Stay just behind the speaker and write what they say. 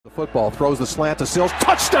Football, throws the slant to Sills,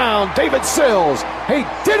 touchdown, David Sills. He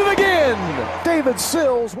did it again. David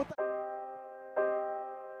Sills with the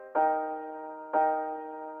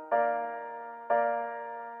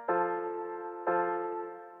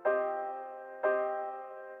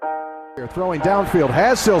throwing downfield,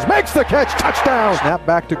 has Sills, makes the catch, touchdown. Snap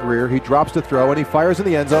back to Greer, he drops to throw and he fires in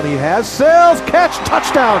the end zone. He has Sills, catch,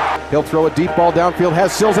 touchdown. He'll throw a deep ball downfield,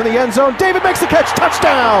 has Sills in the end zone. David makes the catch,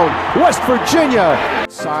 touchdown. West Virginia.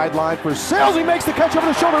 Sideline for Sills, he makes the catch over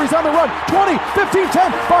the shoulder, he's on the run. 20, 15,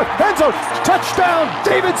 10, 5, end zone, touchdown,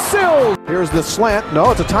 David Sills. Here's the slant,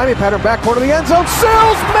 no, it's a timing pattern, back corner of the end zone.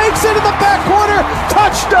 Sills makes it in the back corner,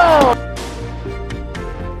 touchdown.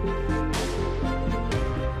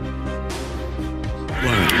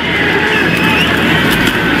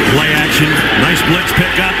 Play action, nice blitz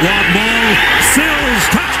pickup, long ball, Sills,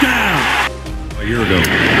 touchdown! A year ago.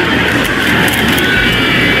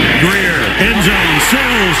 Greer, end zone,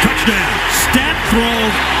 Sills, touchdown! Stat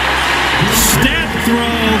throw,